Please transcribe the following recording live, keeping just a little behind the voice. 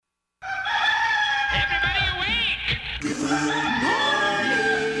Good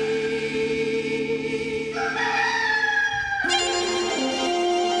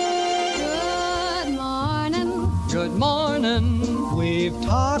morning. We've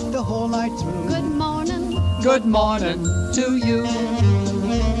talked the whole night through. Good morning. Good morning to you.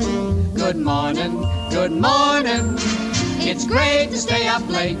 Good morning. Good morning. It's great to stay up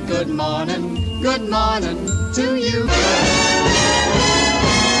late. Good morning. Good morning to you.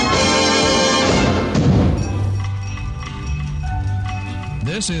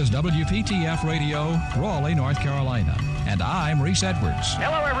 This is WPTF Radio, Raleigh, North Carolina. And I'm Reese Edwards.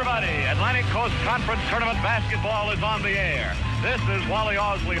 Hello, everybody. Atlantic Coast Conference Tournament basketball is on the air. This is Wally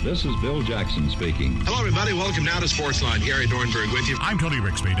Osley. This is Bill Jackson speaking. Hello, everybody. Welcome now to Sportsline. Gary Dornberg with you. I'm Tony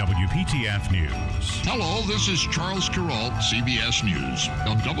Rixby, WPTF News. Hello, this is Charles Carroll, CBS News,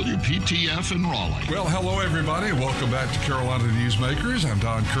 on WPTF in Raleigh. Well, hello, everybody. Welcome back to Carolina Newsmakers. I'm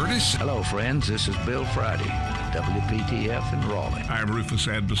Don Curtis. Hello, friends. This is Bill Friday, WPTF in Raleigh. I'm Rufus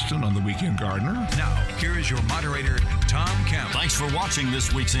Edmiston on the Weekend Gardener. Now, here is your moderator, Tom Campbell. Thanks for watching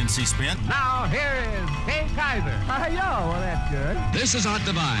this week's NC Spin. Now, here is Kay Kaiser. Well, that's good. This is Art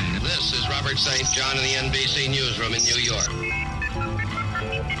Divine. This is Robert St. John in the NBC Newsroom in New York.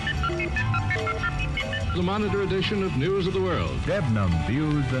 The Monitor edition of News of the World. Debnam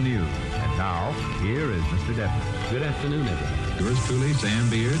views the news. And now, here is Mr. Debnam. Good afternoon, everyone. Yours truly, Sam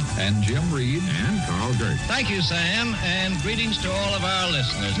Beard, and Jim Reed, and Carl Gert. Thank you, Sam, and greetings to all of our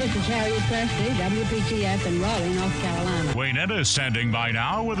listeners. This is Harriet Presley, WPTF in Raleigh, North Carolina. Wayne Etta is standing by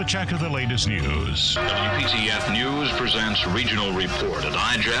now with a check of the latest news. WPTF News presents Regional Report, a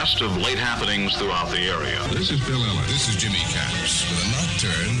digest of late happenings throughout the area. This is Bill Ellis. This is Jimmy Caps. With a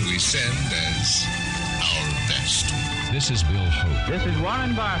nocturne we send as our best. This is Bill Hope. This is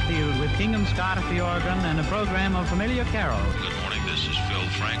Warren Barfield with Kingham Scott at the organ and a program of familiar carols. Good morning, this is Phil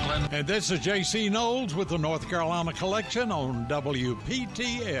Franklin. And this is J.C. Knowles with the North Carolina Collection on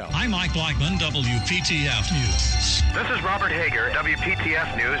WPTF. I'm Mike Blackman, WPTF News. This is Robert Hager,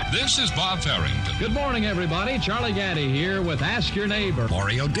 WPTF News. This is Bob Farrington. Good morning, everybody. Charlie Gaddy here with Ask Your Neighbor.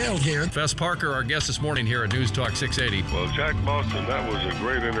 Mario Dale here. Fess Parker, our guest this morning here at News Talk 680. Well, Jack Boston, that was a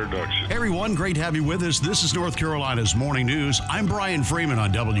great introduction. Hey, everyone, great to have you with us. This is North Carolina's Morning News. I'm Brian Freeman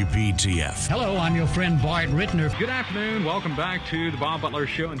on WPTF. Hello, I'm your friend Bart Rittner. Good afternoon. Welcome back to the Bob Butler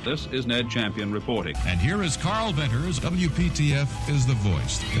Show. And this is Ned Champion reporting. And here is Carl Venters. WPTF is the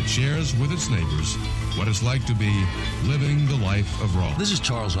voice that shares with its neighbors what it's like to be living the life of Raleigh. This is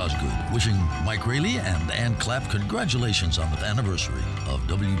Charles Osgood, wishing Mike Rayleigh and Ann Clapp congratulations on the anniversary of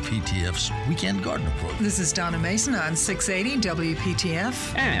WPTF's Weekend Gardener program. This is Donna Mason on 680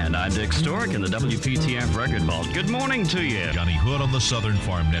 WPTF. And I'm Dick Stork in the WPTF Record Vault. Good morning to you. Johnny Hood on the Southern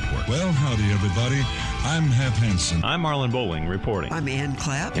Farm Network. Well, howdy, everybody. I'm Hap Hansen. I'm Marlon Bowling reporting. I'm Ann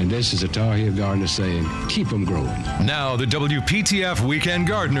Clapp. And this is a Tar Heel Gardener saying, keep them growing. Now, the WPTF Weekend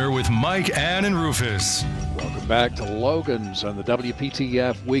Gardener with Mike, Ann, and Rufus. Welcome back to Logan's on the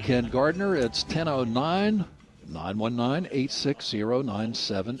WPTF Weekend Gardener. It's 10:09.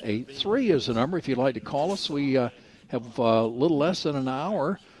 919-860-9783 is the number if you'd like to call us. We have a little less than an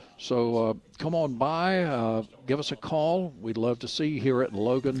hour, so come on by, give us a call. We'd love to see you here at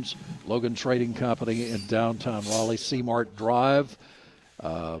Logan's, Logan Trading Company in downtown Raleigh, Seamart Drive,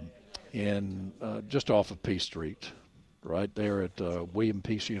 just off of Peace Street, right there at William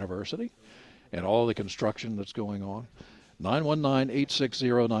Peace University, and all the construction that's going on.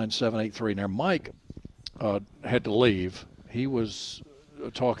 919-860-9783. Now, Mike had to leave. He was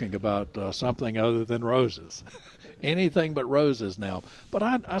talking about something other than roses. Anything but roses now. But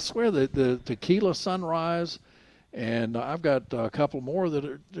I swear that the Tequila Sunrise, and I've got a couple more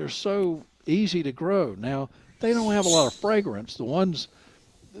that they're so easy to grow. Now, they don't have a lot of fragrance.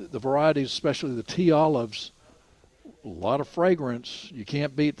 The varieties, especially the tea olives, a lot of fragrance. You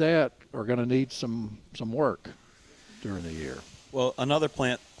can't beat that. Are going to need some work during the year. Well, another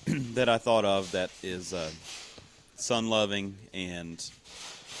plant that I thought of that is sun-loving and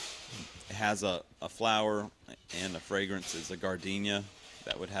has a flower and a fragrance is a gardenia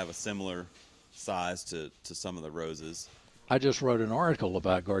that would have a similar size to some of the roses. I just wrote an article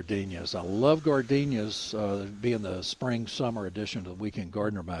about gardenias. I love gardenias, being the spring-summer edition of the Weekend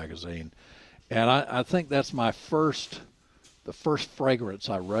Gardener magazine. And I think that's the first fragrance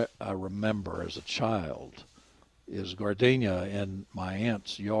I remember as a child is gardenia in my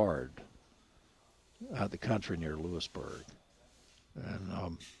aunt's yard out the country near Lewisburg.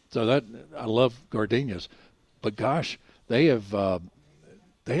 And so that I love gardenias. But gosh, they have a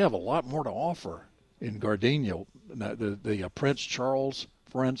lot more to offer in gardenia. The Prince Charles,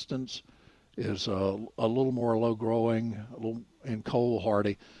 for instance, is a little more low growing, a little in cold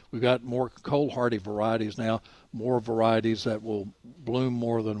hardy. We've got more cold hardy varieties now, more varieties that will bloom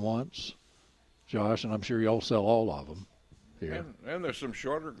more than once, Josh, and I'm sure y'all sell all of them here. And there's some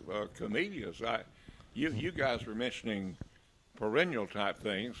shorter camellias. You guys were mentioning perennial type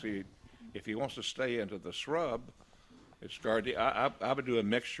things. If he wants to stay into the shrub, it's I would do a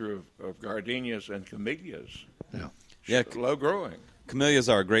mixture of gardenias and camellias. Yeah, low growing. Camellias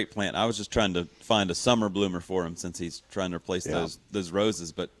are a great plant. I was just trying to find a summer bloomer for him since he's trying to replace those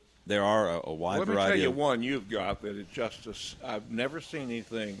roses, but there are a wide variety. Let me tell you one you've got that I've never seen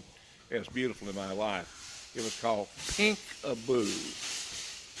anything as beautiful in my life. It was called Pink-a-Boo.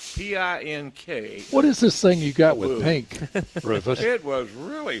 P-I-N-K. What is this thing you got with pink, Rufus? It was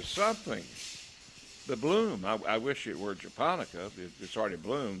really something. The bloom, I wish it were japonica. It's already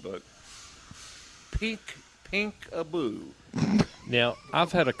bloomed, but Pink-a-Boo. Now,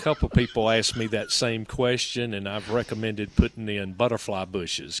 I've had a couple people ask me that same question, and I've recommended putting in butterfly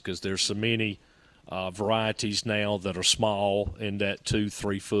bushes because there's so many varieties now that are small in that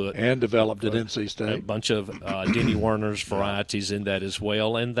 2-3 foot. And developed at NC State. A bunch of Denny Werner's varieties in that as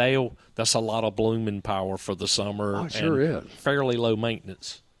well, and that's a lot of blooming power for the summer. Oh, it sure is. Fairly low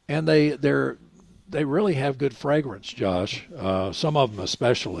maintenance. And they really have good fragrance, Josh. Some of them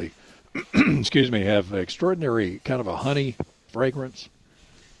especially, excuse me, have extraordinary kind of a honey fragrance.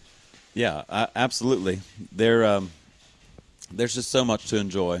 Yeah, absolutely. There's just so much to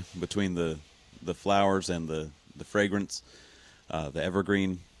enjoy between the flowers and the fragrance. The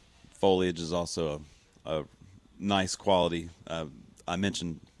evergreen foliage is also a nice quality. I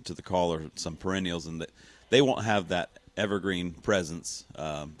mentioned to the caller some perennials, and they won't have that evergreen presence,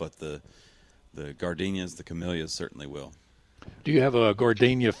 but the gardenias, the camellias certainly will. Do you have a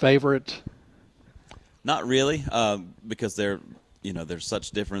gardenia favorite? Not really, because there's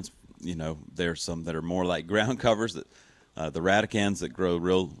such difference. There's some that are more like ground covers, that the radicans that grow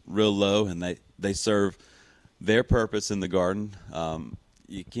real low, and they serve their purpose in the garden.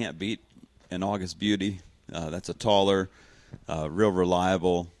 You can't beat an August Beauty. That's a taller, real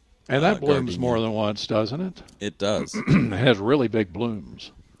reliable. And that blooms gardenia. more than once, doesn't it? It does. It has really big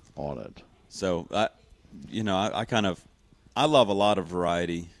blooms on it. So, I love a lot of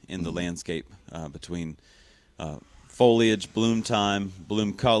variety in the landscape between foliage, bloom time,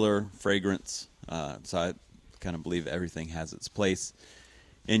 bloom color, fragrance. So I kind of believe everything has its place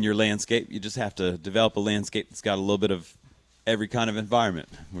in your landscape. You just have to develop a landscape that's got a little bit of every kind of environment,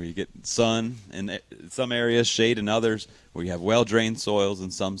 where you get sun in some areas, shade in others, where you have well-drained soils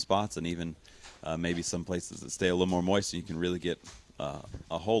in some spots, and even maybe some places that stay a little more moist, so you can really get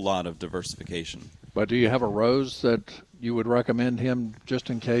a whole lot of diversification. But do you have a rose that you would recommend him just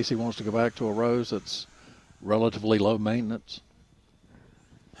in case he wants to go back to a rose that's relatively low maintenance?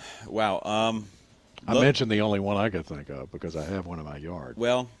 Wow. I mentioned the only one I could think of because I have one in my yard.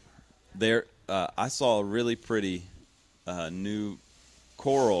 Well, I saw a really pretty new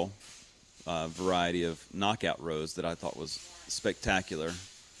coral variety of knockout rose that I thought was spectacular.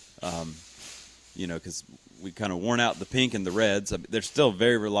 Because we kind of worn out the pink and the reds. They're still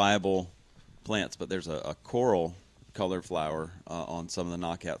very reliable plants, but there's a coral color flower on some of the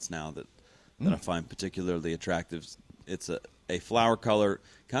knockouts now that I find particularly attractive. It's a flower color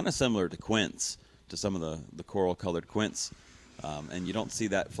kind of similar to quince, to some of the coral colored quince, and you don't see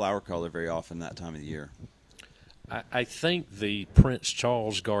that flower color very often that time of the year. I think the Prince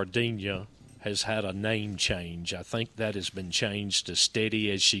Charles gardenia has had a name change. I think that has been changed to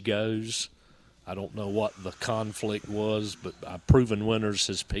Steady As She Goes. I don't know what the conflict was, but Proven Winners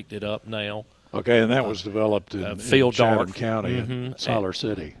has picked it up now. Okay, and that was developed in Chatham County, in Siler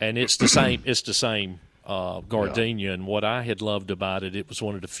City. And it's the same. It's the same gardenia. And what I had loved about it, it was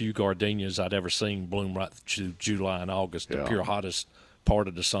one of the few gardenias I'd ever seen bloom right to July and August, the pure hottest part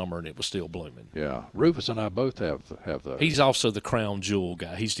of the summer, and it was still blooming. Yeah, Rufus and I both have those. He's also the Crown Jewel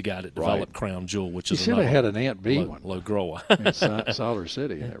guy. He's the guy that developed Crown Jewel, which is should have had an Aunt Bee one. Low grower. In Siler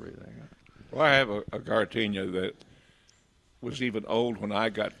City and everything. Well, I have a gardenia that was even old when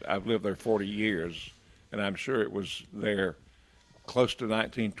I've lived there 40 years, and I'm sure it was there close to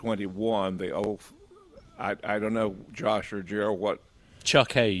 1921. The old, I don't know, Josh or Gerald, what?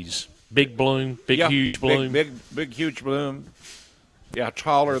 Chuck Hayes. Big bloom, huge bloom. Big, huge bloom. Yeah,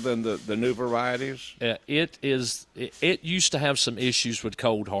 taller than the new varieties. It used to have some issues with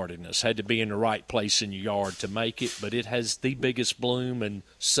cold hardiness. Had to be in the right place in your yard to make it, but it has the biggest bloom, and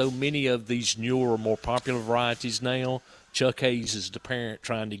so many of these newer, more popular varieties now, Chuck Hayes is the parent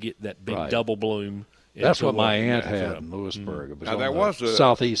trying to get that big double bloom. That's what my aunt had in Lewisburg. It was now, on the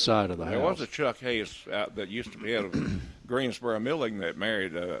southeast side of the house. There was a Chuck Hayes out that used to be out of Greensboro Milling that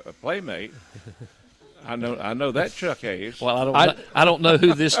married a playmate. I know that Chuck Hayes. Well, I don't know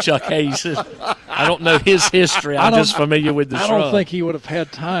who this Chuck Hayes is. I don't know his history. I'm just familiar with the shrub. I don't think he would have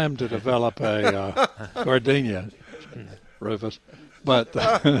had time to develop a gardenia, Rufus. But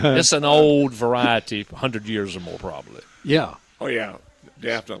it's an old variety, 100 years or more probably. Yeah. Oh yeah,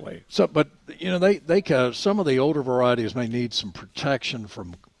 definitely. So, but they some of the older varieties may need some protection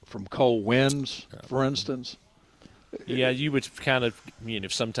from cold winds, for instance. Yeah, you would kind of,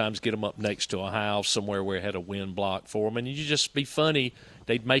 sometimes get them up next to a house somewhere where it had a wind block for them, and you'd just be funny.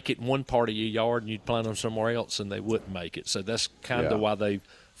 They'd make it in one part of your yard, and you'd plant them somewhere else, and they wouldn't make it. So that's kind of why they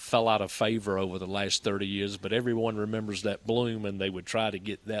fell out of favor over the last 30 years. But everyone remembers that bloom, and they would try to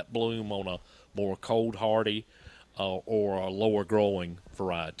get that bloom on a more cold hardy or a lower growing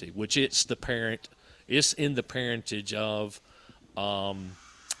variety, which it's in the parentage of.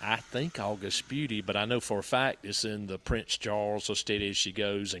 I think August Beauty, but I know for a fact it's in the Prince Charles, So Steady As She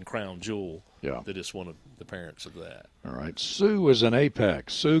Goes, and Crown Jewel. Yeah. That it's one of the parents of that. All right. Sue is in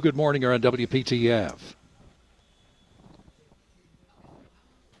Apex. Sue, good morning. You're on WPTF.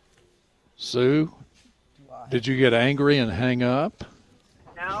 Sue, did you get angry and hang up?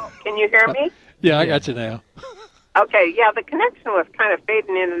 No. Can you hear me? Yeah, I got you now. Okay. Yeah, the connection was kind of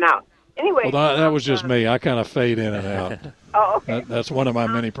fading in and out. Anyway. Well, that was just me. I kind of fade in and out. Oh, okay. That's one of my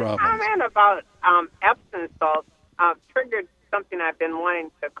many problems. Comment about Epsom salt triggered something I've been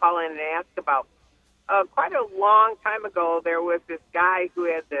wanting to call in and ask about. Quite a long time ago, there was this guy who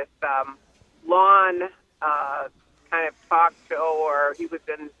had this lawn kind of talk show, or he was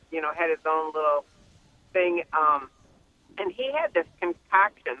in, had his own little thing, and he had this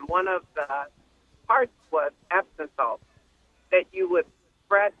concoction. One of the parts was Epsom salt that you would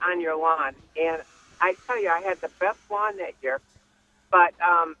spread on your lawn, and I tell you, I had the best lawn that year, but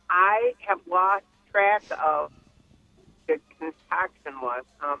I have lost track of the concoction was,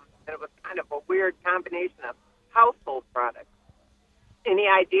 and it was kind of a weird combination of household products. Any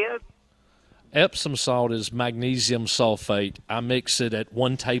ideas? Epsom salt is magnesium sulfate. I mix it at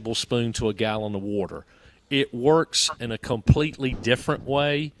 1 tablespoon to a gallon of water. It works in a completely different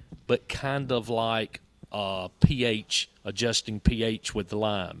way, but kind of like pH, adjusting pH with the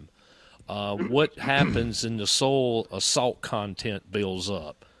lime. What happens in the soil, a salt content builds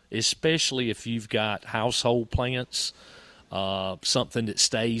up, especially if you've got household plants, something that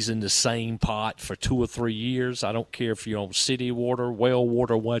stays in the same pot for 2 or 3 years. I don't care if you're on city water, well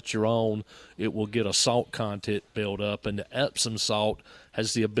water, what you're on, it will get a salt content build up, and the Epsom salt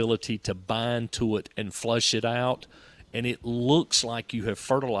has the ability to bind to it and flush it out, and it looks like you have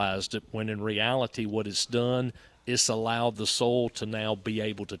fertilized it, when in reality what it's done, it's allowed the soil to now be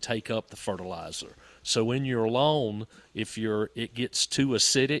able to take up the fertilizer. So in your lawn, if it gets too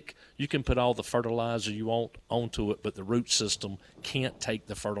acidic, you can put all the fertilizer you want onto it, but the root system can't take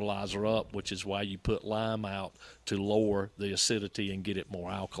the fertilizer up, which is why you put lime out to lower the acidity and get it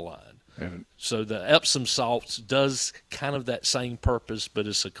more alkaline. So the Epsom salts does kind of that same purpose, but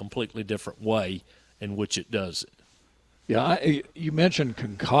it's a completely different way in which it does it. Yeah, you mentioned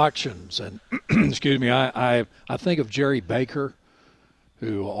concoctions, and excuse me, I think of Jerry Baker,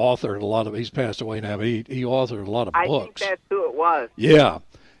 who authored a lot of. He's passed away now, but he authored a lot of books. I think that's who it was. Yeah.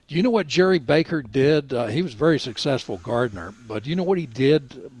 Do you know what Jerry Baker did? He was a very successful gardener, but do you know what he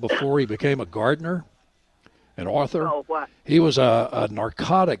did before he became a gardener, an author? Oh, what? He was a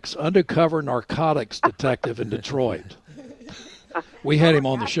undercover narcotics detective in Detroit. We had him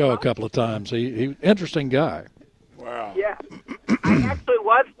on the show a couple of times. He interesting guy. Wow. Yeah. I actually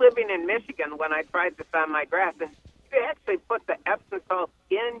was living in Michigan when I tried this on my grass, and you actually put the Epsom salt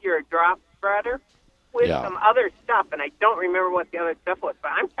in your drop spreader with some other stuff, and I don't remember what the other stuff was,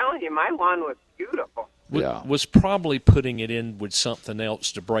 but I'm telling you, my lawn was beautiful. Was probably putting it in with something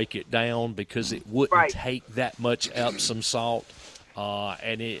else to break it down, because it wouldn't take that much Epsom salt.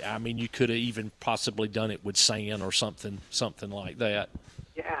 And you could have even possibly done it with sand or something like that.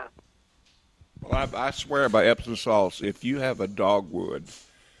 Yeah. Well, I swear by Epsom salts, if you have a dogwood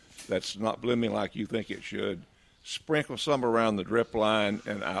that's not blooming like you think it should, sprinkle some around the drip line,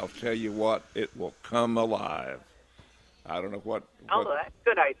 and I'll tell you what, it will come alive. I don't know what. Oh, that's a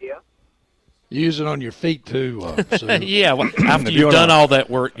good idea. Use it on your feet, too. Yeah, well, after you've done all that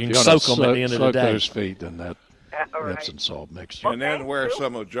work, you can soak them at the end of the day. Soak those feet in that Epsom salt mixture. And then wear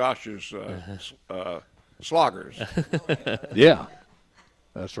some of Josh's sloggers. Yeah,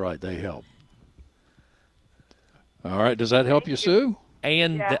 that's right. They help. All right. Does that help you, Sue?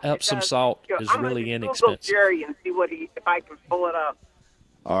 And the Epsom salt is really inexpensive. I'm going to Google Jerry and see if I can pull it up.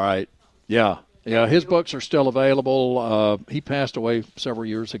 All right. Yeah. His books are still available. He passed away several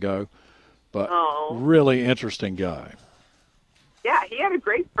years ago, but really interesting guy. Yeah, he had a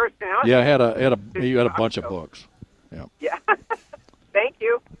great personality. Yeah, he had a bunch of books. Yeah. Yeah. Thank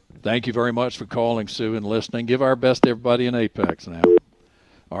you. Thank you very much for calling, Sue, and listening. Give our best to everybody in Apex now.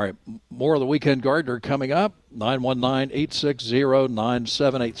 All right, more of the Weekend Gardener coming up,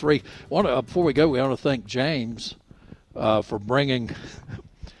 919-860-9783. Before we go, we want to thank James for bringing –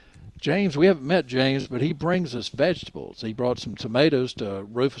 James, we haven't met James, but he brings us vegetables. He brought some tomatoes to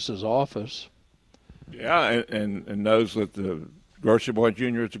Rufus's office. Yeah, and knows that the Grocery Boy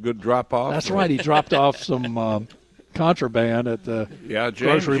Jr. is a good drop-off. That's right. He dropped off some contraband at the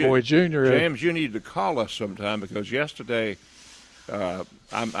Grocery Boy Jr. James, you need to call us sometime because yesterday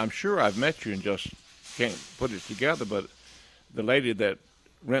I'm sure I've met you and just can't put it together, but the lady that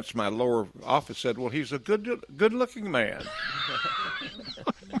rents my lower office said, well, he's a good-looking man.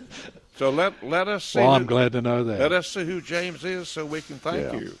 So let us see. Well, I'm glad to know that. Let us see who James is so we can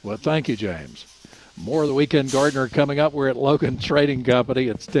thank you. Well, thank you, James. More of the Weekend Gardener coming up. We're at Logan Trading Company.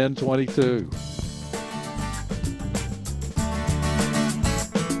 It's 10:22.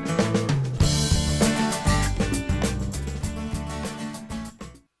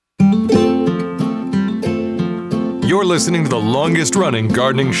 You're listening to the longest-running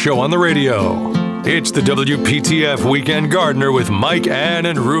gardening show on the radio. It's the WPTF Weekend Gardener with Mike, Ann,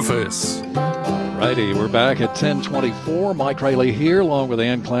 and Rufus. Righty, we're back at 10:24. Mike Rayleigh here, along with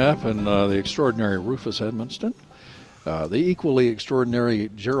Ann Clapp and the extraordinary Rufus Edmonston, the equally extraordinary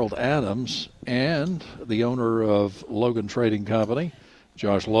Gerald Adams, and the owner of Logan Trading Company,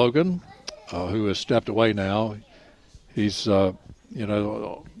 Josh Logan, who has stepped away now. He's,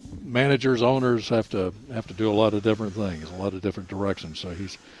 managers, owners have to do a lot of different things, a lot of different directions. So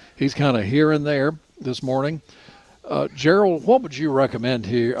he's kind of here and there this morning. Gerald, what would you recommend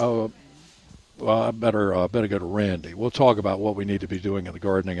here? Well, I better go to Randy. We'll talk about what we need to be doing in the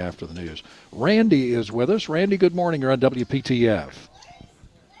gardening after the news. Randy is with us. Randy, good morning. You're on WPTF.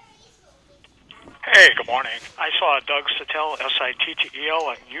 Hey, good morning. I saw Doug Sattel, SITTEL,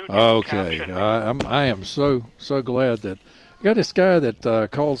 on YouTube. Okay, I am so glad that you got this guy that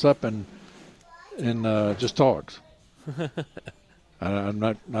calls up and just talks. I'm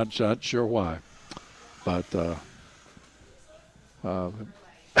not sure why, but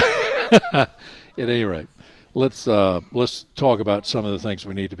at any rate, let's talk about some of the things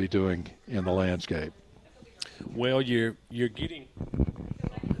we need to be doing in the landscape. Well, you're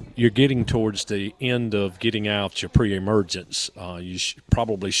getting towards the end of getting out your pre-emergence. You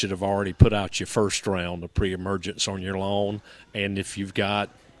probably should have already put out your first round of pre-emergence on your lawn, and if you've got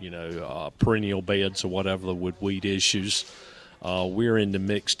perennial beds or whatever with weed issues, we're in the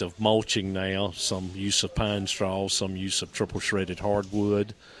mix of mulching now. Some use of pine straw, some use of triple shredded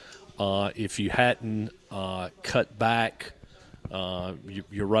hardwood. If you hadn't cut back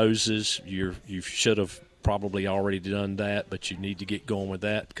your roses, you should have probably already done that, but you need to get going with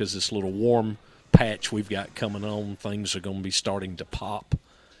that because this little warm patch we've got coming on, things are going to be starting to pop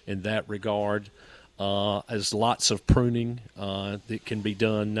in that regard. There's lots of pruning that can be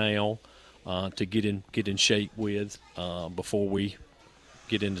done now to get in shape with before we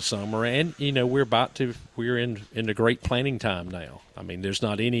get into summer. And we're in the great planting time now. I mean, there's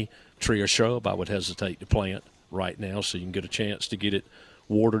not any tree or shrub I would hesitate to plant right now, so you can get a chance to get it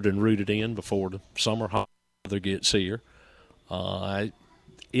watered and rooted in before the summer hot weather gets here. Other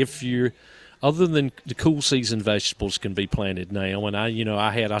than the cool season vegetables can be planted now, and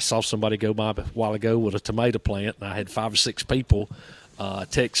I saw somebody go by a while ago with a tomato plant, and I had 5 or 6 people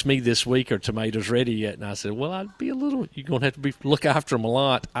text me this week, are tomatoes ready yet? And I said, well, you're going to have to look after them a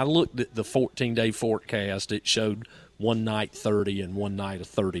lot. I looked at the 14-day forecast. It showed one night 30 and one night of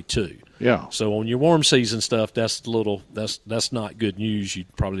 32. Yeah. So on your warm season stuff, that's not good news.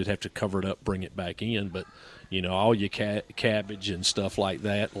 You'd probably have to cover it up, bring it back in. But, all your cabbage and stuff like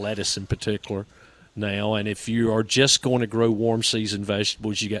that, lettuce in particular now. And if you are just going to grow warm season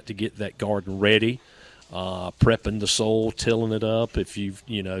vegetables, you got to get that garden ready. Prepping the soil, tilling it up. If you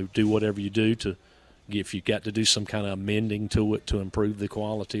do whatever you do if you've got to do some kind of amending to it to improve the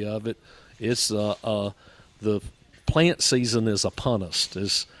quality of it, it's the plant season is upon us.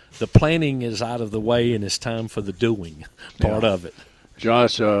 The planting is out of the way, and it's time for the doing part of it.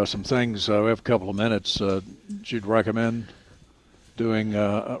 Josh, some things. We have a couple of minutes. You'd recommend doing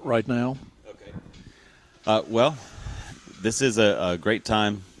right now? Okay. Well, this is a great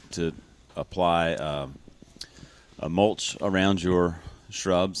time to apply a mulch around your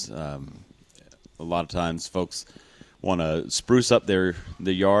shrubs. A lot of times folks want to spruce up the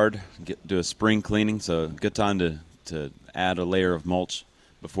yard, do a spring cleaning, so good time to add a layer of mulch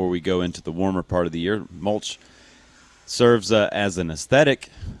before we go into the warmer part of the year. Mulch serves as an aesthetic.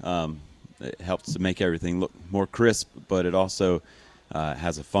 It helps to make everything look more crisp, but it also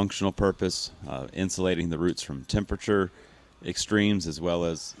has a functional purpose, insulating the roots from temperature extremes as well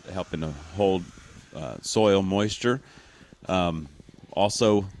as helping to hold soil moisture.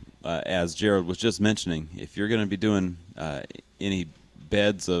 Also, as Gerald was just mentioning, if you're going to be doing any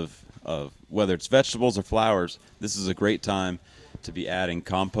beds of whether it's vegetables or flowers, this is a great time to be adding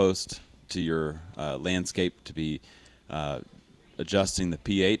compost to your landscape, to be adjusting the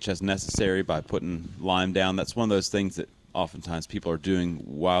pH as necessary by putting lime down. That's one of those things that oftentimes people are doing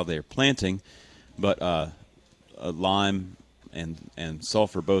while they're planting, but lime and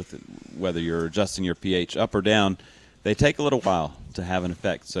sulfur, both, whether you're adjusting your pH up or down, they take a little while to have an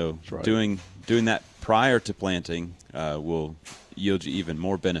effect. So right. doing that prior to planting will yield you even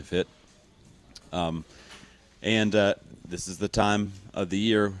more benefit. And this is the time of the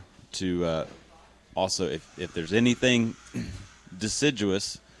year to also, if there's anything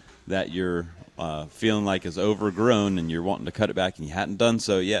deciduous that you're feeling like is overgrown and you're wanting to cut it back and you hadn't done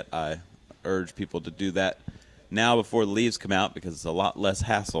so yet, I urge people to do that now before the leaves come out, because it's a lot less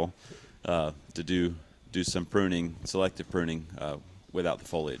hassle to do some pruning, selective pruning, without the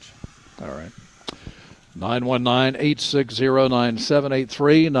foliage. All right.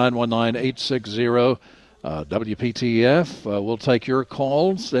 919-860-9783, 919-860-WPTF. We'll take your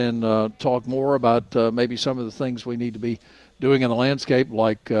calls and talk more about maybe some of the things we need to be doing in the landscape,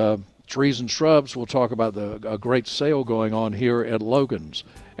 like trees and shrubs. We'll talk about a great sale going on here at Logan's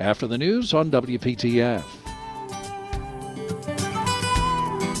after the news on WPTF.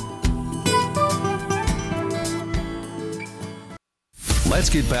 Let's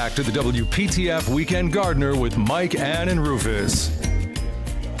get back to the WPTF Weekend Gardener with Mike, Ann, and Rufus.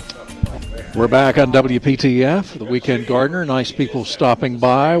 We're back on WPTF, the Weekend Gardener. Nice people stopping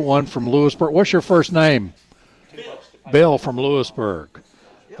by. One from Lewisburg. What's your first name? Bill from Lewisburg.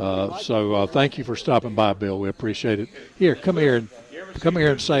 So thank you for stopping by, Bill. We appreciate it. Here, come here and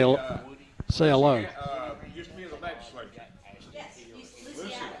say hello.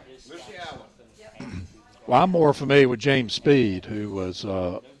 Well, I'm more familiar with James Speed, who was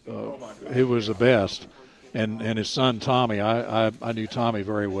the best, and his son Tommy. I knew Tommy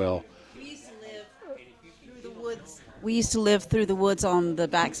very well. We used to live through the woods on the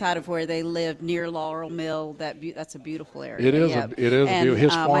backside of where they lived, near Laurel Mill. That's a beautiful area. It is. Yeah. It is. And,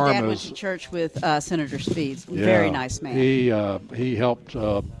 his farm my dad went to church with Senator Speed. Very nice man. He helped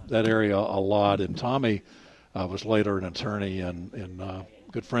that area a lot, and Tommy was later an attorney and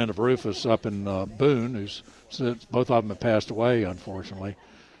good friend of Rufus up in Boone, who's both of them have passed away, unfortunately.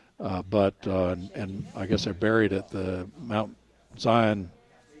 But I guess they're buried at the Mount Zion,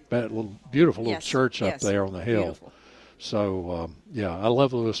 beautiful little church up there on the hill. Beautiful. So, I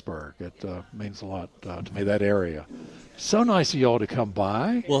love Lewisburg. It means a lot to me, that area. So nice of y'all to come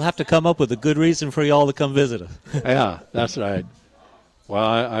by. We'll have to come up with a good reason for y'all to come visit us. Yeah, that's right. Well,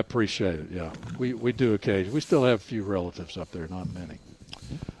 I appreciate it, yeah. We do occasionally. We still have a few relatives up there, not many.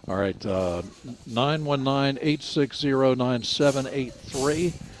 All right,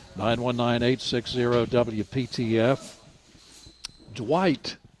 919-860-9783, 919-860-WPTF.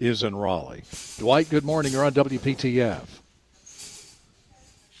 Dwight is in Raleigh. Dwight, good morning. You're on WPTF.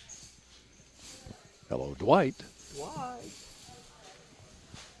 Hello, Dwight.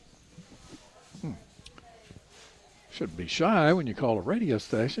 Shouldn't be shy when you call a radio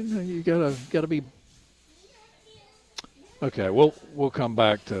station. You gotta be. Okay, we'll come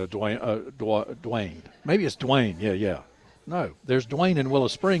back to Dwayne. Maybe it's Dwayne. Yeah. No, there's Dwayne in Willow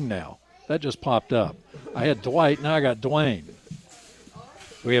Spring now. That just popped up. I had Dwight, now I got Dwayne.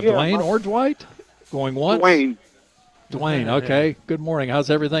 We have Dwayne or Dwight? Going once? Dwayne, okay. Good morning. How's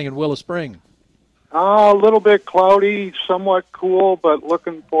everything in Willow Spring? A little bit cloudy, somewhat cool, but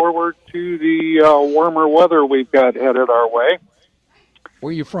looking forward to the warmer weather we've got headed our way. Where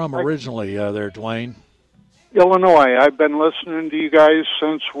are you from originally there, Dwayne? Illinois. I've been listening to you guys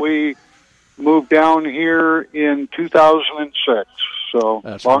since we moved down here in 2006. So,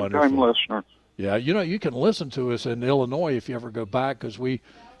 that's long-time listener. Yeah, you can listen to us in Illinois if you ever go back, because you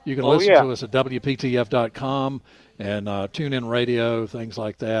can listen to us at WPTF.com and TuneIn Radio, things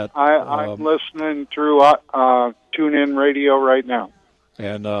like that. I'm listening through TuneIn Radio right now.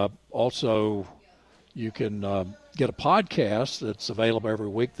 And also, you can get a podcast that's available every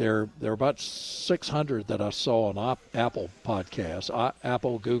week. There are about 600 that I saw on Apple Podcasts,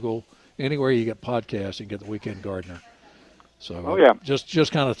 Apple, Google, anywhere you get podcasts, you can get the Weekend Gardener. So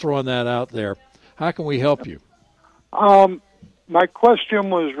just kind of throwing that out there. How can we help you? My question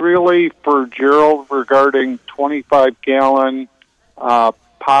was really for Gerald regarding 25-gallon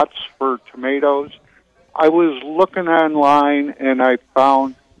pots for tomatoes. I was looking online and I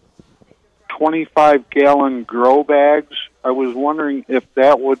found 25-gallon grow bags. I was wondering if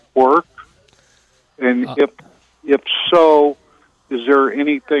that would work, and if so, is there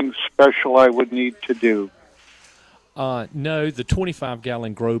anything special I would need to do? No, the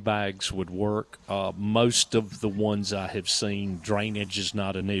 25-gallon grow bags would work. Most of the ones I have seen, drainage is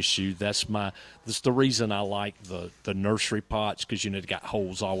not an issue. That's the reason I like the nursery pots, because they got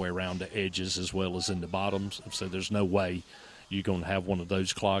holes all the way around the edges as well as in the bottoms. So there's no way you're going to have one of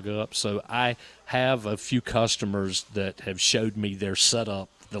those clog up. So I have a few customers that have showed me their setup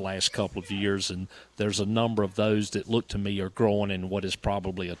the last couple of years, and there's a number of those that look to me are growing in what is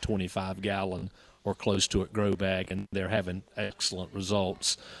probably a 25-gallon or close to it grow bag, and they're having excellent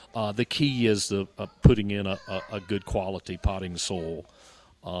results. The key is putting in a good quality potting soil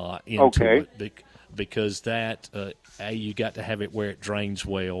into it, because that, you got to have it where it drains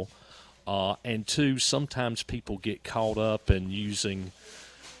well, and two, sometimes people get caught up in using,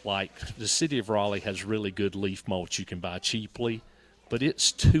 like the city of Raleigh has really good leaf mulch you can buy cheaply, but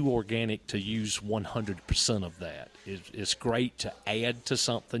it's too organic to use 100% of that. It's great to add to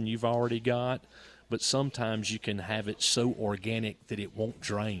something you've already got, but sometimes you can have it so organic that it won't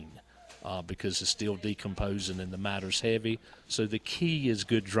drain because it's still decomposing and the matter's heavy. So the key is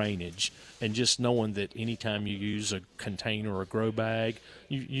good drainage, and just knowing that anytime you use a container or a grow bag,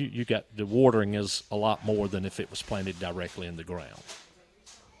 you got the watering is a lot more than if it was planted directly in the ground.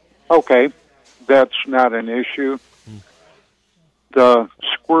 Okay, that's not an issue. The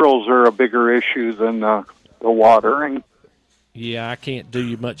squirrels are a bigger issue than the watering. Yeah, I can't do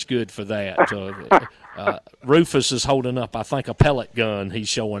you much good for that. Rufus is holding up, I think, a pellet gun he's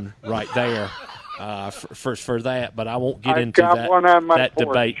showing right there for that, but I won't get into that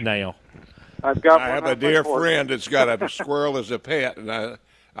debate now. I have a dear friend that's got a squirrel as a pet, and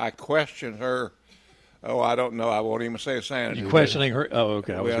I question her. Oh, I don't know. I won't even say sanity. You're questioning her? Oh,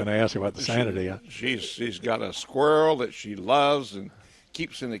 okay. I was going to ask about the sanity. She's got a squirrel that she loves and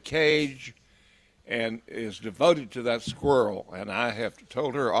keeps in a cage, and is devoted to that squirrel. And I have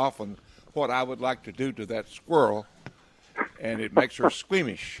told her often what I would like to do to that squirrel, and it makes her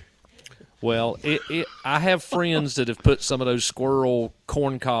squeamish. Well, I have friends that have put some of those squirrel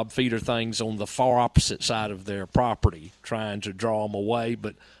corncob feeder things on the far opposite side of their property, trying to draw them away,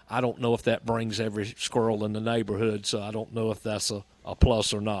 but I don't know if that brings every squirrel in the neighborhood, so I don't know if that's a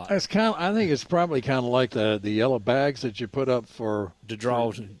plus or not. It's I think it's probably kind of like the yellow bags that you put up for to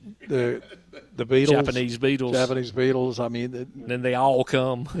draw the beetles, Japanese beetles. I mean, then they all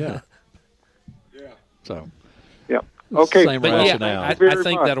come. Yeah. So. Yeah. Okay. Same rationale. I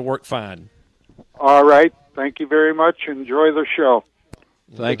think that'll work fine. All right. Thank you very much. Enjoy the show.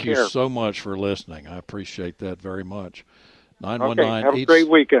 Thank you so much for listening. I appreciate that very much. 919. Okay. Have a great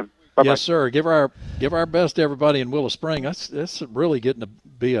weekend. Bye-bye. Yes, sir. Give our best to everybody in Willow Spring. That's really getting to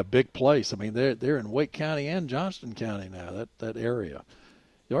be a big place. I mean, they're in Wake County and Johnston County now. That area.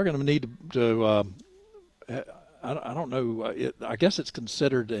 You are going to need to. I don't know. I guess it's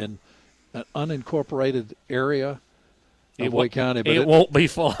considered an unincorporated area of Wake County, but it won't be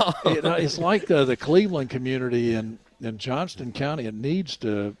for long. It's like the Cleveland community in Johnston County. It needs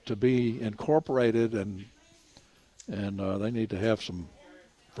to be incorporated, and they need to have some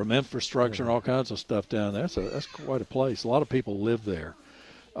from infrastructure and all kinds of stuff down there. That's quite a place. A lot of people live there.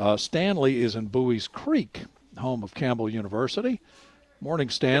 Stanley is in Bowie's Creek, home of Campbell University. Morning,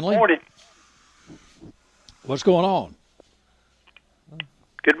 Stanley. Good morning. What's going on?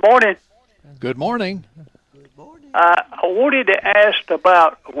 Good morning. Good morning. I wanted to ask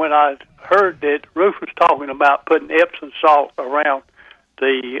about when I heard that Ruth was talking about putting Epsom salt around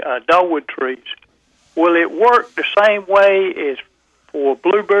the dogwood trees. Will it work the same way as for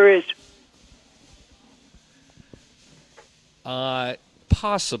blueberries?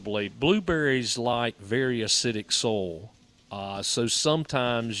 Possibly. Blueberries like very acidic soil. So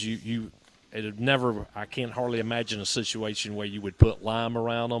sometimes I can't hardly imagine a situation where you would put lime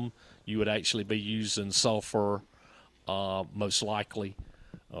around them. You would actually be using sulfur, most likely,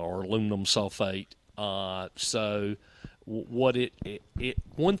 or aluminum sulfate. So what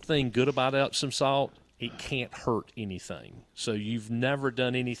one thing good about Epsom salt, it can't hurt anything. So you've never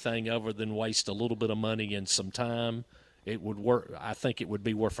done anything other than waste a little bit of money and some time. It would work. I think it would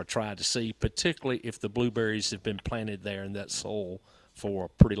be worth a try to see, particularly if the blueberries have been planted there in that soil for a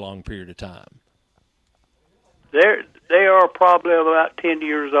pretty long period of time. They are probably about 10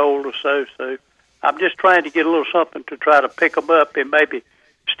 years old or so, so I'm just trying to get a little something to try to pick them up and maybe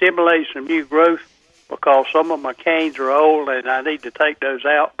stimulate some new growth, because some of my canes are old and I need to take those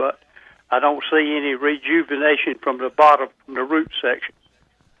out, but I don't see any rejuvenation from the bottom, from the root section.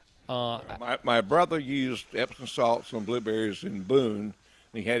 My brother used Epsom salts on blueberries in Boone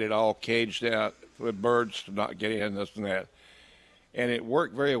and he had it all caged out with birds to not get in, this and that. And it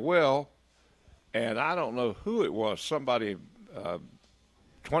worked very well, and I don't know who it was. Somebody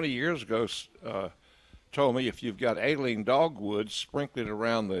 20 years ago told me if you've got ailing dogwood, sprinkle it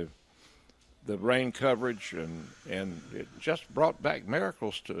around the rain coverage, and it just brought back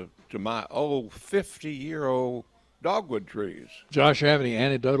miracles to my old 50-year-old dogwood trees. Josh, you have any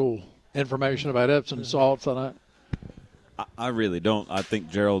anecdotal information about Epsom salts on that? I really don't. I think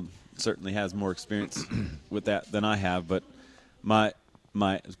Gerald certainly has more experience with that than I have, but my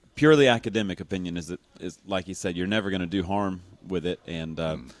purely academic opinion is like you said, you're never going to do harm with it, and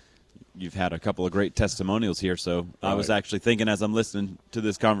you've had a couple of great testimonials here, so I was actually thinking as I'm listening to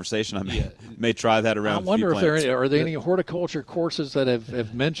this conversation, I may try that around. I wonder if are there any horticulture courses that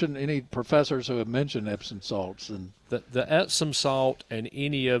have mentioned, any professors who have mentioned Epsom salts? And the Epsom salt and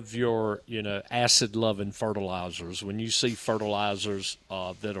any of your acid-loving fertilizers. When you see fertilizers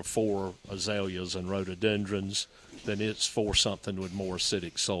that are for azaleas and rhododendrons, then it's for something with more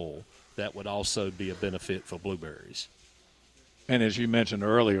acidic soil. That would also be a benefit for blueberries. And as you mentioned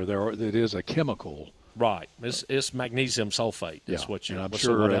earlier, it is a chemical. Right. It's magnesium sulfate. That's what you. And I'm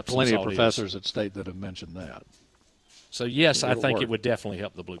sure there are plenty of professors at State that have mentioned that. So yes, I think it would definitely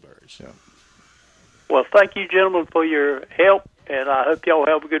help the blueberries. Yeah. Well, thank you, gentlemen, for your help, and I hope y'all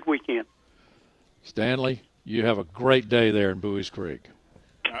have a good weekend. Stanley, you have a great day there in Bowie's Creek.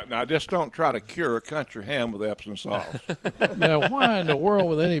 Now, just don't try to cure a country ham with Epsom salt. Now, why in the world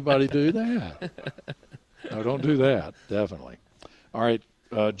would anybody do that? No, don't do that, definitely. All right,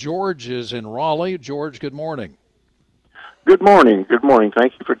 George is in Raleigh. George, good morning. Good morning. Good morning.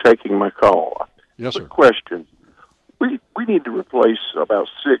 Thank you for taking my call. Yes, sir. Quick question. We need to replace about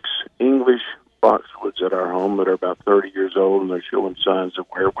 6 English boxwoods at our home that are about 30 years old, and they're showing signs of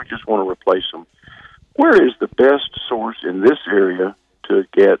wear. We just want to replace them. Where is the best source in this area to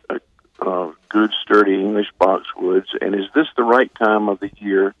get a good, sturdy English boxwoods, and is this the right time of the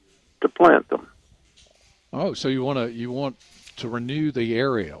year to plant them? Oh, so you want to renew the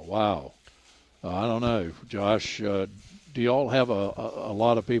area? Wow. I don't know, Josh. Do y'all have a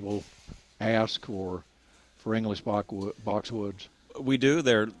lot of people ask for English boxwoods? We do.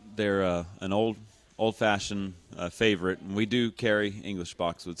 They're an old-fashioned favorite, and we do carry English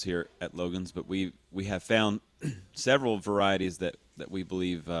boxwoods here at Logan's. But we have found several varieties that we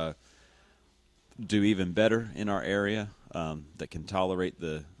believe do even better in our area, that can tolerate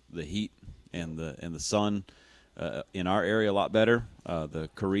the heat and the sun in our area a lot better. The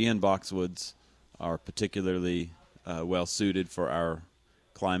Korean boxwoods are particularly well suited for our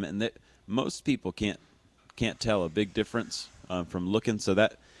climate, and that most people can't tell a big difference from looking. So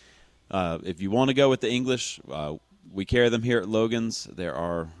that if you want to go with the English, we carry them here at Logan's. There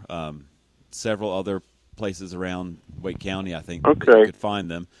are several other places around Wake County, I think, that you could find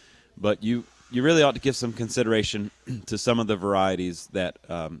them. But you really ought to give some consideration to some of the varieties that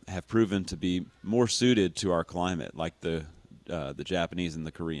have proven to be more suited to our climate, like the Japanese and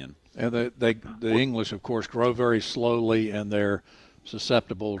the Korean. And the English, of course, grow very slowly, and they're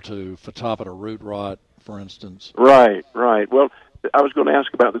susceptible to Phytophthora root rot, for instance. Right. Well, I was going to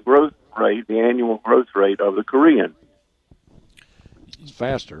ask about the growth rate, the annual growth rate of the Korean. It's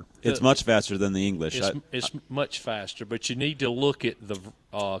faster. It's much faster than the English. It's much faster, but you need to look at the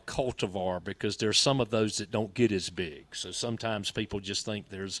cultivar, because there's some of those that don't get as big. So sometimes people just think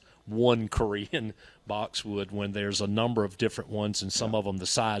there's one Korean boxwood when there's a number of different ones, and some of them the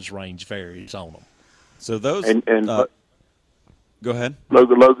size range varies on them. So those go ahead.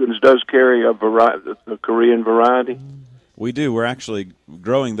 Logan's does carry a variety, the Korean variety. We do. We're actually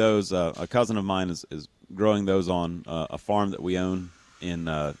growing those. A cousin of mine is growing those on a farm that we own in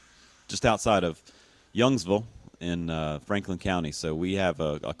just outside of Youngsville in Franklin County. So we have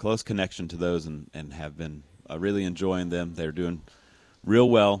a close connection to those and have been really enjoying them. They're doing real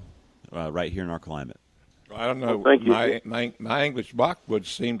well right here in our climate. I don't know. Well, thank you. My English boxwoods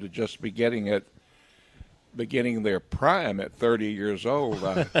seem to just be beginning their prime at 30 years old.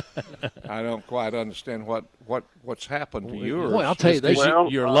 I don't quite understand what's happened to yours. Well, I'll tell you,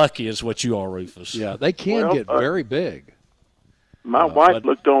 you're lucky is what you are, Rufus. Yeah, they can get very big. My wife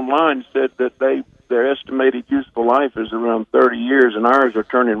looked online, said that their estimated useful life is around 30 years, and ours are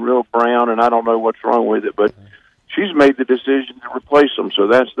turning real brown, and I don't know what's wrong with it, but she's made the decision to replace them, so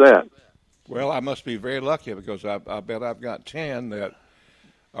that's that. Well, I must be very lucky, because I bet I've got 10 that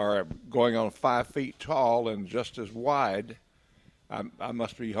are going on 5 feet tall and just as wide. I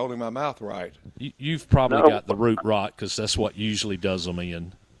must be holding my mouth right. You've probably got the root rot, because that's what usually does them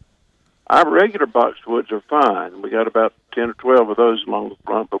in. Our regular boxwoods are fine. We got about 10 or 12 of those along the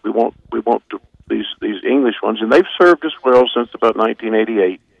front, but we want to these English ones, and they've served us well since about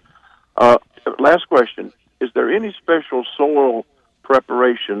 1988. Last question: is there any special soil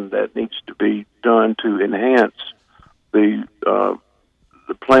preparation that needs to be done to enhance the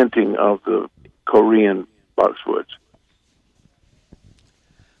planting of the Korean boxwoods?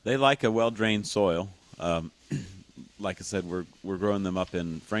 They like a well-drained soil. Like I said, we're growing them up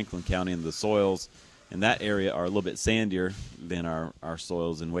in Franklin County, and the soils in that area are a little bit sandier than our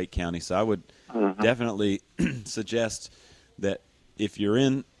soils in Wake County. So I would definitely suggest that if you're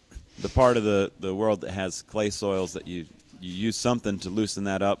in the part of the world that has clay soils, that you use something to loosen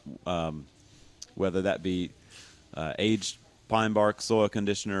that up, whether that be aged pine bark soil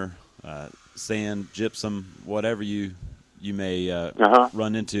conditioner, sand, gypsum, whatever you may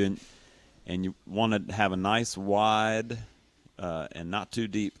run into, and you want to have a nice wide and not too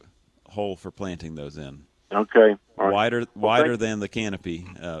deep hole for planting those in. Okay. All right. Wider than the canopy,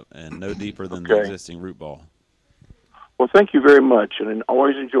 and no deeper than the existing root ball. Well, thank you very much, and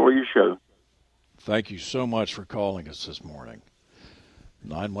always enjoy your show. Thank you so much for calling us this morning.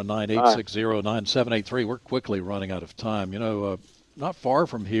 919-860-9783. We're quickly running out of time. Not far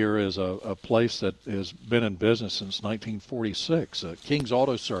from here is a place that has been in business since 1946, King's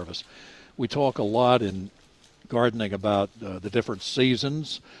Auto Service. We talk a lot in gardening about the different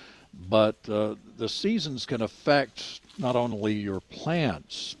seasons, but the seasons can affect not only your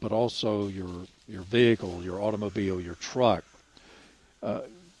plants, but also your vehicle, your automobile, your truck.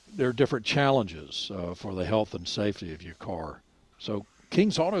 There are different challenges for the health and safety of your car. So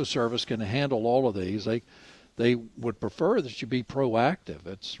King's Auto Service can handle all of these. They would prefer that you be proactive.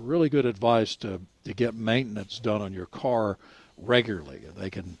 It's really good advice to get maintenance done on your car regularly. They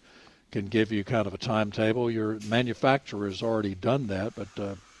can give you kind of a timetable. Your manufacturer has already done that, but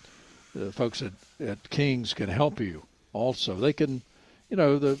the folks at King's can help you also. They can,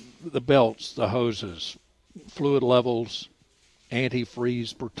 the belts, the hoses, fluid levels,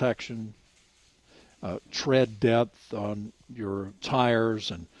 antifreeze protection, tread depth on your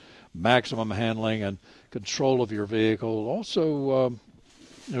tires, and maximum handling and control of your vehicle. Also,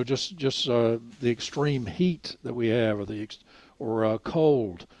 just the extreme heat that we have, or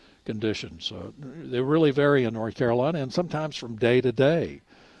cold conditions. They really vary in North Carolina, and sometimes from day to day.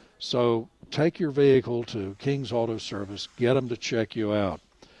 So take your vehicle to King's Auto Service, get them to check you out.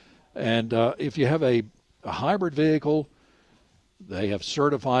 And if you have a hybrid vehicle, they have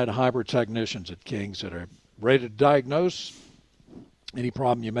certified hybrid technicians at King's that are ready to diagnose any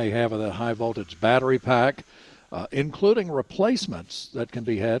problem you may have with that high-voltage battery pack, including replacements that can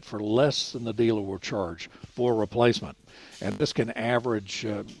be had for less than the dealer will charge for replacement. And this can average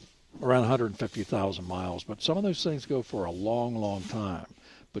around 150,000 miles. But some of those things go for a long, long time.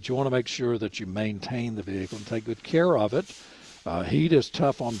 But you want to make sure that you maintain the vehicle and take good care of it. Heat is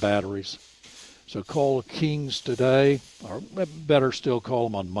tough on batteries. So call King's today, or better still, call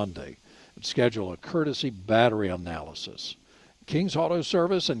them on Monday and schedule a courtesy battery analysis. King's Auto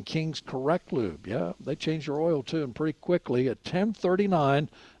Service and King's Correct Lube. Yeah, they change your oil too, and pretty quickly, at 1039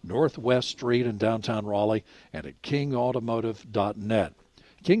 Northwest Street in downtown Raleigh and at kingautomotive.net.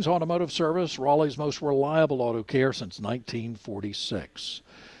 King's Automotive Service, Raleigh's most reliable auto care since 1946.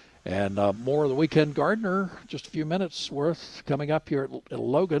 And more of the Weekend Gardener, just a few minutes worth, coming up here at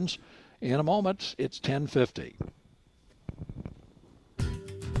Logan's. In a moment, it's 10:50.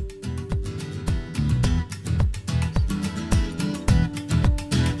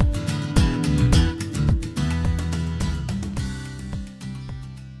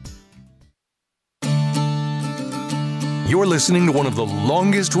 You're listening to one of the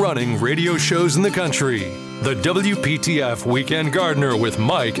longest-running radio shows in the country, the WPTF Weekend Gardener with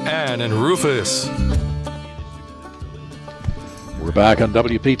Mike, Ann, and Rufus. We're back on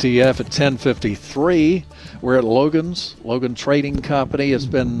WPTF at 10:53. We're at Logan Trading Company. It's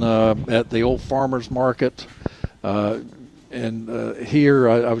been at the Old Farmers Market. And here,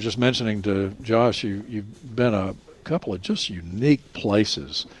 I was just mentioning to Josh, you've been a couple of just unique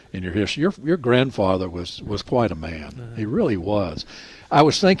places in your history. Your grandfather was quite a man. He really was. I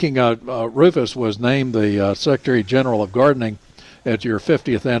was thinking Rufus was named the Secretary General of Gardening at your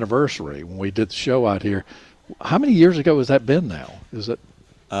 50th anniversary when we did the show out here. How many years ago has that been now? Is it?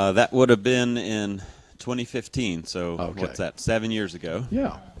 That would have been in 2015, so What's that, 7 years ago?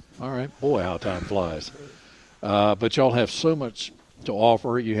 Yeah. All right. Boy, how time flies. But y'all have so much to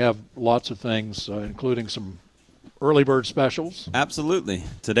offer. You have lots of things, including some early bird specials. Absolutely.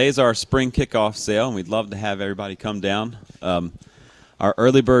 Today's our spring kickoff sale, and we'd love to have everybody come down. Our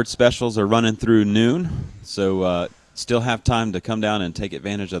early bird specials are running through noon, so still have time to come down and take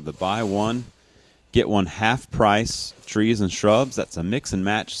advantage of the buy one, get one half price trees and shrubs. That's a mix and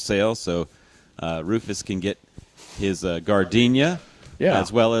match sale, so Rufus can get his gardenia,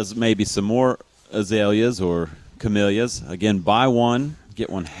 as well as maybe some more azaleas or camellias. Again, buy one, get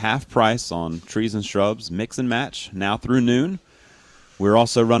one half price on trees and shrubs, mix and match, now through noon. We're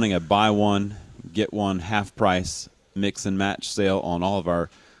also running a buy one, get one half price mix and match sale on all of our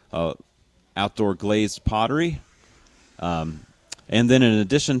outdoor glazed pottery. And then in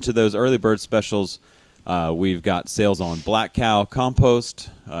addition to those early bird specials, we've got sales on Black Cow compost.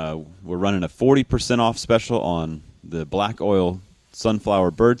 We're running a 40% off special on the black oil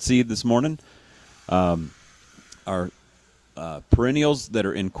sunflower bird seed this morning. Our perennials that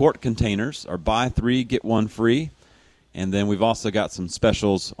are in quart containers are buy 3, get 1 free. And then we've also got some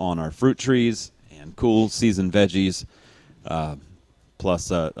specials on our fruit trees and cool season veggies,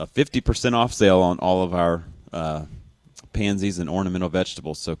 plus a 50% off sale on all of our pansies and ornamental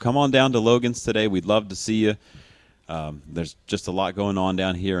vegetables. So come on down to Logan's today. We'd love to see you. There's just a lot going on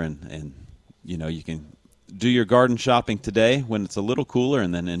down here, and you know, you can do your garden shopping today when it's a little cooler,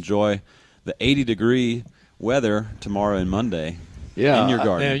 and then enjoy the 80-degree weather tomorrow and Monday in your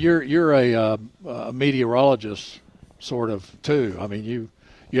garden. Now you're a meteorologist, sort of, too. I mean, you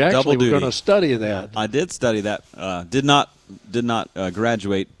actually were going to study that. I did study that. Did not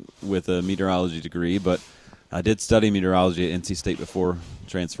graduate with a meteorology degree, but I did study meteorology at NC State before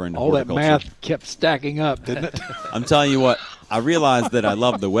transferring to horticulture. All that math kept stacking up, didn't it? I'm telling you what, I realized that I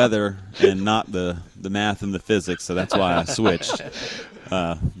love the weather and not the math and the physics, so that's why I switched.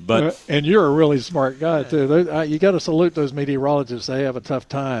 And you're a really smart guy, too. You got to salute those meteorologists. They have a tough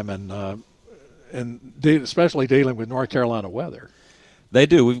time, especially dealing with North Carolina weather. They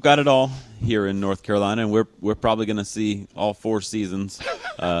do. We've got it all here in North Carolina, and we're probably going to see all 4 seasons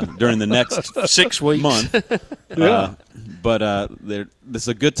during the next 6 weeks. Month. But this is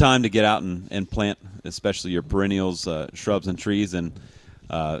a good time to get out and plant, especially your perennials, shrubs, and trees, and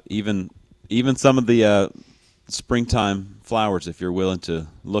even some of the springtime flowers. If you're willing to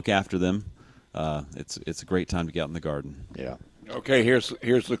look after them, it's a great time to get out in the garden. Yeah. Okay, here's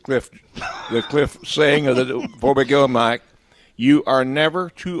the Cliff saying of the before we go, Mike. You are never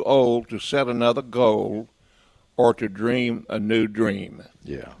too old to set another goal or to dream a new dream.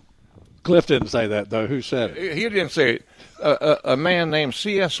 Yeah. Cliff didn't say that, though. Who said it? He didn't say it. A man named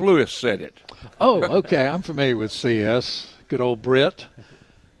C.S. Lewis said it. Oh, okay. I'm familiar with C.S., good old Brit,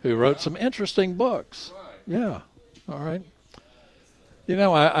 who wrote some interesting books. Yeah. All right. You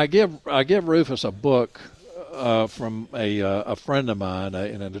know, I give Rufus a book from a friend of mine,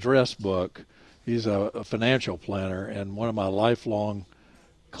 in an address book. He's a financial planner and one of my lifelong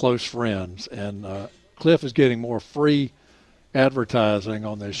close friends. And Cliff is getting more free advertising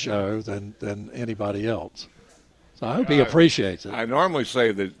on this show than anybody else. So I hope he appreciates it. I normally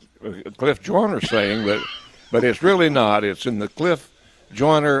say that Cliff Joyner saying, but it's really not. It's in the Cliff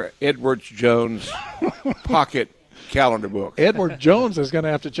Joyner Edwards Jones pocket calendar book. Edward Jones is going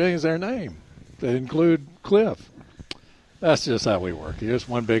to have to change their name to include Cliff. That's just how we work. It's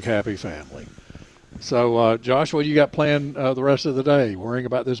one big happy family. So, Josh, what you got planned the rest of the day? Worrying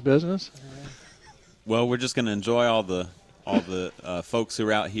about this business? Well, we're just going to enjoy all the folks who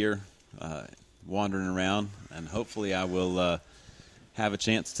are out here wandering around, and hopefully I will have a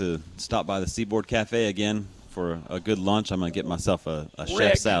chance to stop by the Seaboard Cafe again for a good lunch. I'm going to get myself a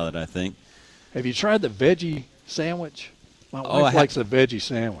chef salad, I think. Have you tried the veggie sandwich? My wife likes a veggie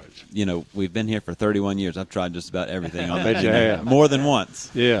sandwich. You know, we've been here for 31 years. I've tried just about everything. I bet you have. More than once.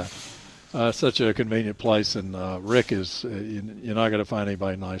 Yeah. Such a convenient place, and Rick is you're not going to find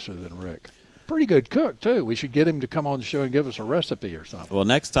anybody nicer than Rick. Pretty good cook, too. We should get him to come on the show and give us a recipe or something. Well,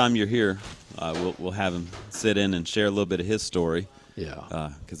 next time you're here, we'll have him sit in and share a little bit of his story.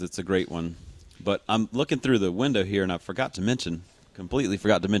 Yeah. Because it's a great one. But I'm looking through the window here, and I completely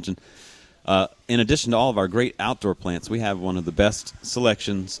forgot to mention, in addition to all of our great outdoor plants, we have one of the best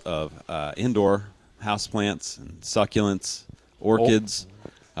selections of indoor houseplants and succulents, orchids.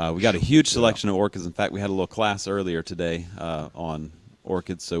 We got a huge selection of orchids. In fact, we had a little class earlier today on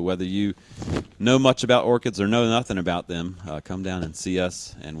orchids. So whether you know much about orchids or know nothing about them, come down and see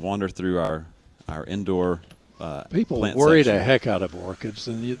us and wander through our indoor people plant worry section. the heck out of orchids,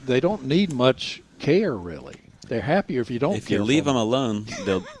 and they don't need much care, really. They're happier if you don't. If you leave them alone,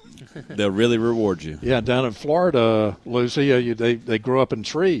 they'll really reward you. Yeah, down in Florida, Lucy, they grow up in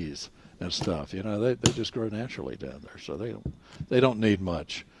trees and stuff. You know, they just grow naturally down there, so they don't need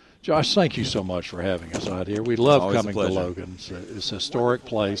much. Josh, thank you so much for having us out here. We love coming to Logan's. It's a historic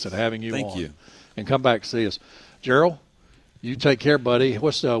place, and having you on. Thank you. And come back and see us. Gerald, you take care, buddy.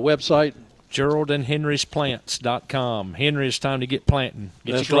 What's the website? GeraldandHenrysPlants.com. Henry, it's time to get planting.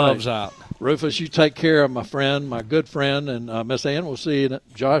 Get That's your gloves right. out. Rufus, you take care of my friend, my good friend, and Miss Ann, we'll see you.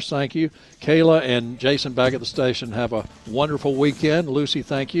 Josh, thank you. Kayla and Jason back at the station. Have a wonderful weekend. Lucy,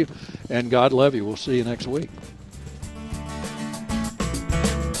 thank you. And God love you. We'll see you next week.